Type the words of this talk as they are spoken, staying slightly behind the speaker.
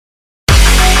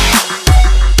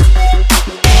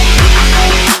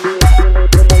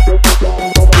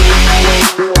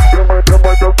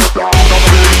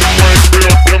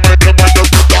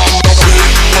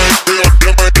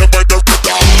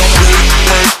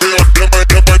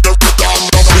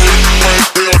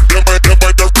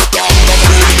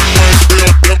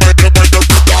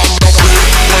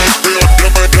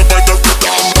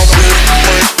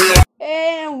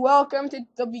welcome to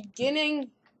the beginning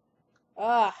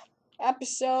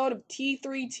episode of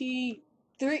T3C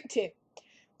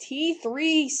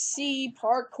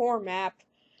Parkour map.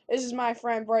 This is my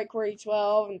friend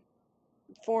Breakquery12 and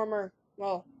former,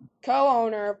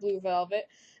 co-owner of Blue Velvet,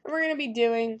 and we're going to be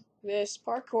doing this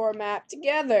parkour map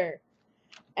together.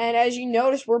 And as you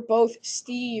notice, we're both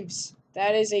Steves.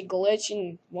 That is a glitch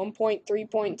in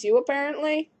 1.3.2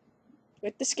 apparently,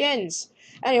 with the skins.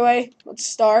 Anyway, let's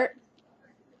start.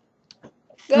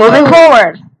 Go. Moving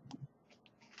forward.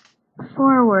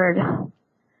 Forward.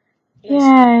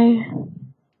 Yay.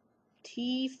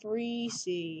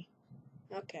 T3C.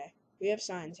 Okay, we have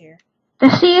signs here. The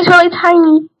C is really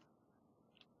tiny.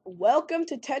 Welcome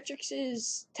to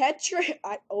Tetrix's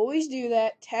I always do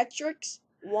that. Tetrix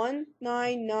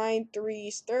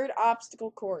 1993's third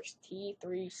obstacle course,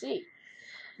 T3C.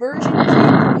 Version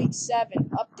 2.7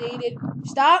 updated.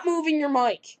 Stop moving your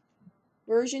mic.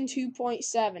 Version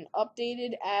 2.7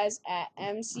 updated as at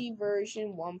MC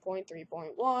version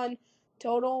 1.3.1.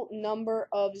 Total number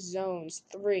of zones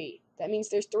 3. That means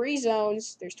there's 3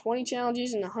 zones. There's 20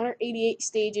 challenges and 188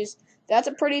 stages. That's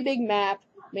a pretty big map.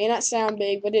 May not sound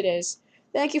big, but it is.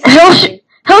 Thank you for watching.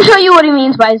 He'll show you what he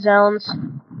means by zones.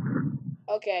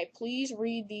 Okay, please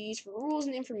read these for rules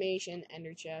and information.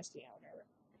 Ender chest, yeah, whatever.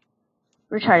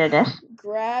 Retardedness.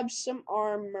 Grab some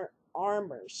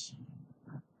armors.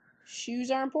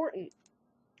 Shoes are important.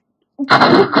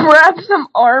 Grab some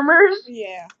armors?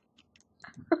 Yeah.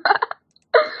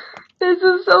 This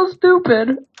is so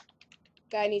stupid.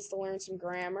 Guy needs to learn some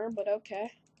grammar, but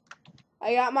okay.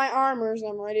 I got my armors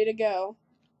and I'm ready to go.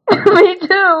 Me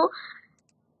too.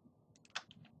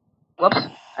 Whoops.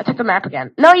 I took the map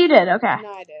again. No, you did. Okay.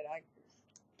 No, I did.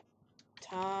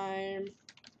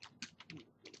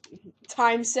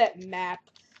 Time set map.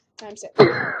 Time set.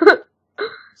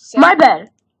 My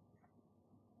bed.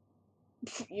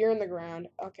 You're in the ground.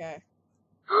 Okay.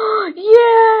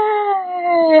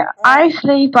 Yay! I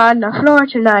sleep on the floor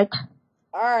tonight.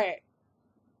 Alright.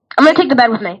 I'm gonna take the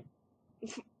bed with me.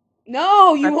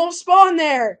 No, you won't spawn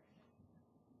there.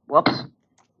 Whoops.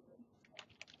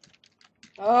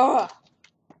 Ugh.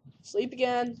 Sleep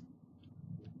again.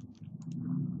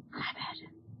 My bed.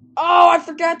 Oh, I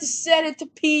forgot to set it to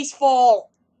peaceful.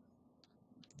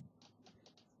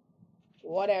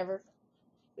 Whatever.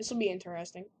 This will be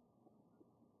interesting.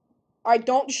 Alright,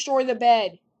 don't destroy the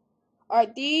bed.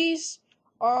 Alright, these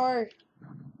are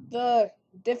the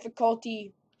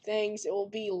difficulty things. It will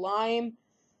be lime.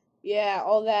 Yeah,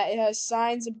 all that. It has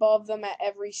signs above them at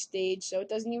every stage, so it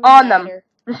doesn't even matter.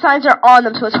 The signs are on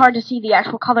them, so it's hard to see the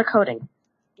actual color coding.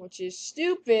 Which is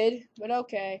stupid, but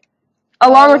okay.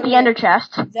 Along with the ender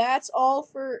chest. That's all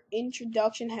for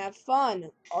introduction. Have fun.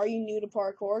 Are you new to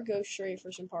parkour? Go straight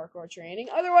for some parkour training.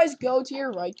 Otherwise, go to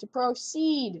your right to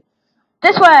proceed.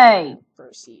 This way!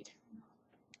 Proceed.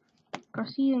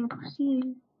 Proceeding.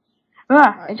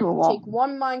 Right, Into a wall. Take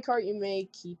one minecart you may,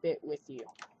 keep it with you.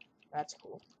 That's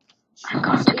cool.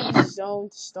 Choose a zone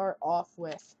to start off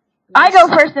with. I go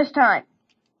first this time.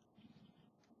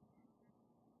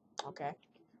 Okay.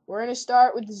 We're going to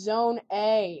start with Zone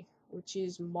A, which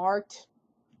is marked.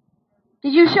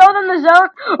 Did you show them the zone?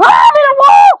 Oh, I'm in a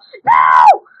wall!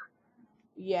 No!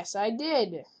 Yes, I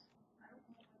did.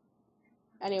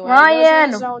 Anyway,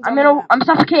 Ryan, I'm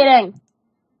suffocating.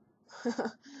 Okay.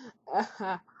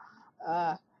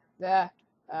 Oh,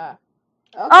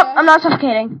 I'm not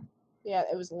suffocating. Yeah,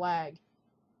 it was lag.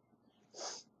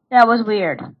 That was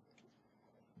weird.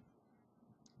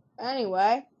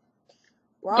 Anyway,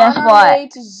 we're Guess on our what? way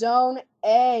to Zone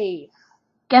A.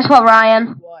 Guess what,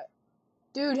 Ryan? What?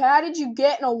 Dude, how did you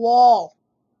get in a wall?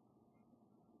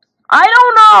 I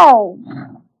don't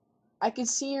know. I could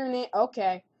see your name.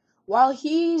 Okay. While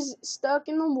he's stuck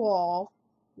in the wall,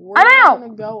 we're going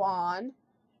to go on.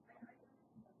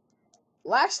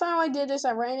 Last time I did this,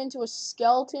 I ran into a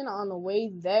skeleton on the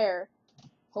way there.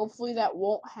 Hopefully that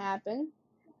won't happen.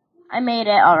 I made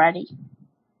it already.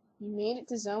 You made it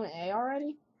to Zone A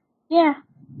already? Yeah.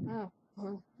 Oh,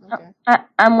 okay.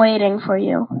 I'm waiting for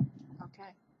you.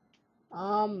 Okay.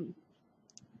 I'm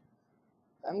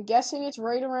guessing it's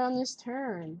right around this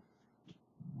turn.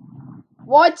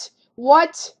 What?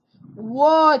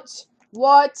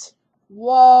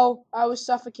 Whoa, I was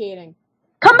suffocating.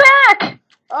 Come back!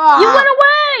 Ah! You went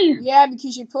away! Yeah,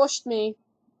 because you pushed me.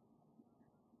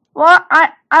 Well,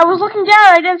 I was looking down,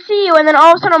 I didn't see you, and then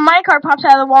all of a sudden a minecart pops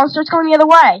out of the wall and starts going the other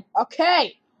way.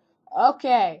 Okay.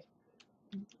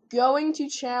 Going to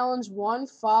challenge 1,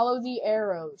 follow the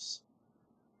arrows.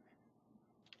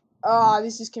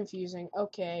 This is confusing.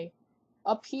 Okay.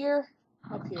 Up here?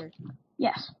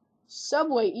 Yes.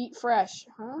 Subway, eat fresh.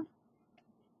 Huh?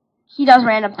 He does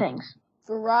random things.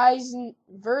 Verizon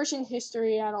version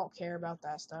history. I don't care about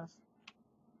that stuff.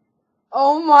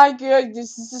 Oh my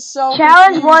goodness, this is so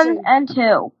Challenge confusing. 1 and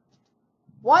 2.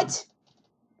 What?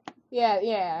 Yeah.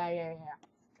 Okay.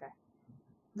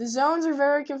 The zones are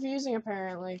very confusing,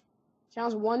 apparently.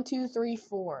 Challenge 1, 2, 3,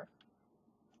 4.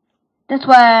 This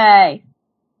way.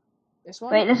 This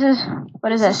one? Wait, this is...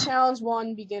 What is This this? is Challenge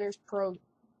 1, Beginner's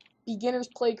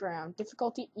Playground.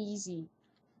 Difficulty easy.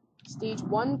 Stage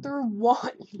 1 through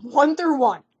 1. 1 through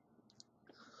 1.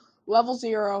 Level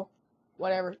 0.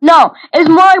 Whatever. No, it's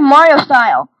more like Mario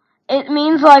style. It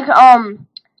means like,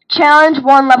 Challenge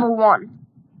 1, Level 1.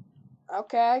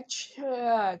 Okay.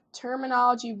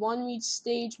 Terminology 1 means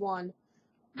Stage 1.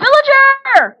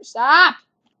 Villager! Stop!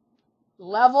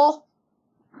 Level.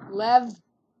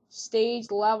 Stage,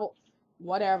 level.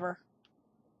 Whatever.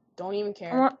 Don't even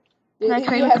care. Can I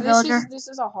trade with the villager? This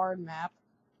is a hard map.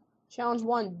 Challenge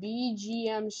 1,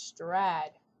 BGM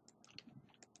Strad.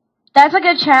 That's like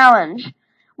a challenge.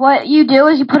 What you do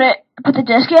is you put the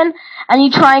disc in, and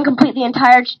you try and complete the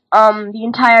entire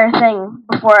thing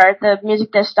before the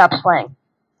music disc stops playing.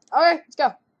 Okay, let's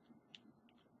go.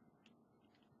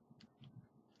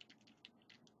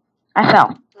 I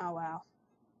fell. Oh wow,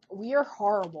 we are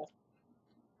horrible.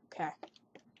 Okay.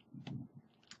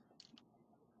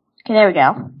 Okay, there we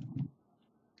go.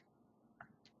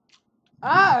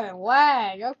 Ah,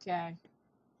 lag. Okay.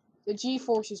 The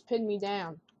G-forces pinned me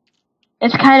down.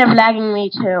 It's kind of lagging me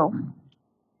too.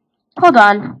 Hold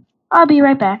on. I'll be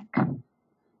right back.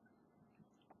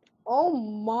 Oh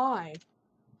my.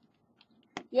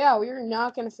 Yeah, we are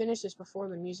not going to finish this before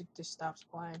the music just stops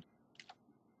playing.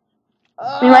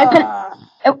 We might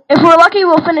if we're lucky,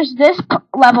 we'll finish this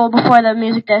level before the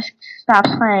music disc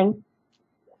stops playing.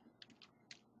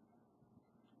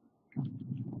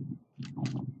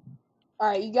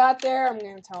 Alright, you got there. I'm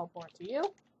going to teleport to you.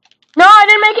 No, I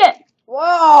didn't make it!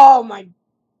 Whoa, my...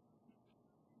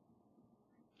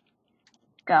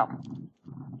 Go.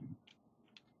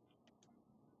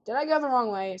 Did I go the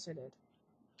wrong way? Yes, I did.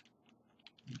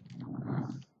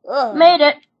 Ugh. Made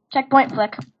it. Checkpoint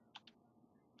flick.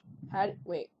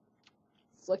 Wait.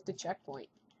 Flick the checkpoint.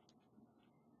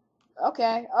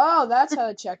 Okay. Oh, that's how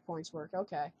the checkpoints work.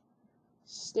 Okay.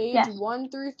 Stage 1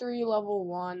 through 3, level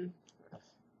 1.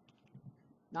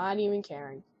 Not even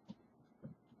caring.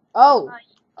 Oh.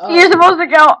 You're supposed to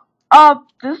go up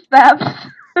the steps.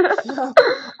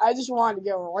 I just wanted to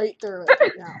go right through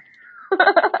it now.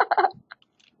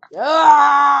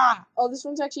 Ah! Oh, this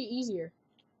one's actually easier.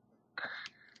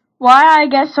 Why I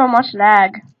get so much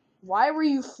lag? Why were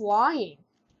you flying?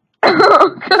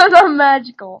 Because I'm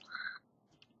magical.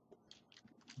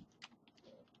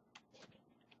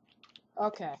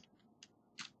 Okay.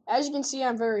 As you can see,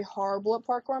 I'm very horrible at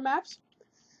parkour maps.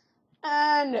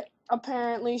 And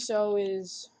apparently so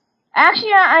is...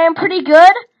 Actually, I am pretty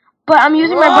good, but I'm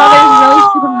using my brother's really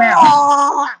stupid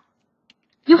mouse.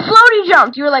 You floaty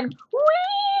jumped. You were like,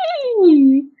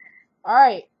 whee!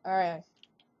 Alright.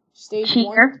 Stage Cheater.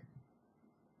 1.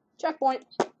 Checkpoint.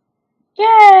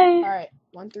 Yay! Alright,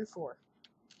 1 through 4.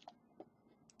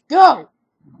 Go!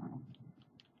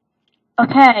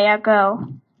 Okay, I'll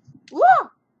go. Woo!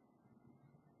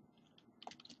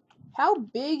 How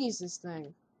big is this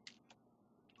thing?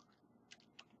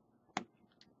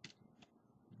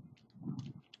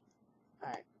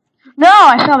 Alright. No,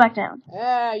 I fell back down.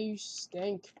 Ah, you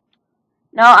stink.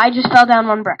 No, I just fell down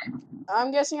one brick.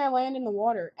 I'm guessing I landed in the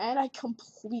water, and I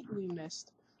completely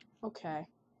missed. Okay.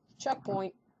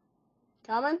 Checkpoint.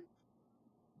 Coming?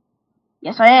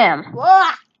 Yes, I am.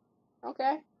 Whoa!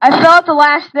 Okay. I fell at the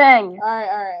last thing.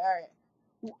 Alright.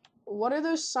 What are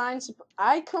those signs?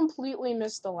 I completely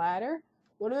missed the ladder.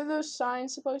 What are those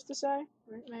signs supposed to say?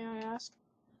 May I ask?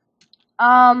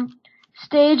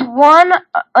 Stage 1,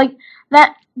 like,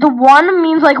 that, the 1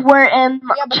 means, like, we're in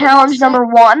challenge number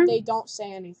 1. They don't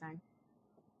say anything.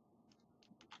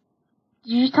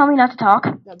 Did you just tell me not to talk?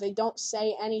 No, they don't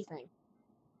say anything.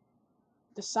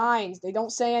 The signs, they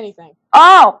don't say anything.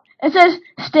 Oh! It says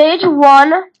stage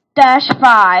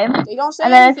 1-5. They don't say anything.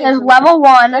 And then it says level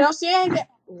 1. They don't say anything.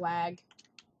 Lag.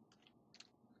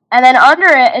 And then under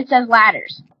it, it says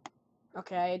ladders.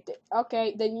 Okay,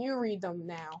 then you read them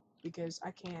now, because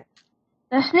I can't.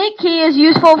 The sneak key is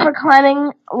useful for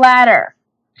climbing ladder.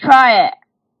 Try it.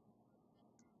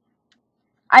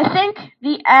 I think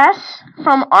the S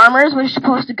from armors was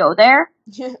supposed to go there.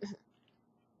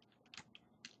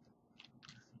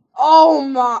 Oh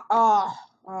my,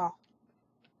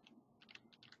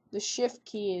 The shift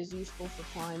key is useful for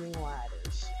climbing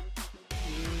ladders.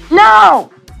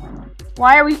 No!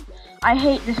 Why are we... I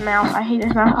hate this mouse.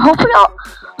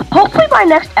 Hopefully my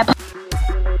next episode...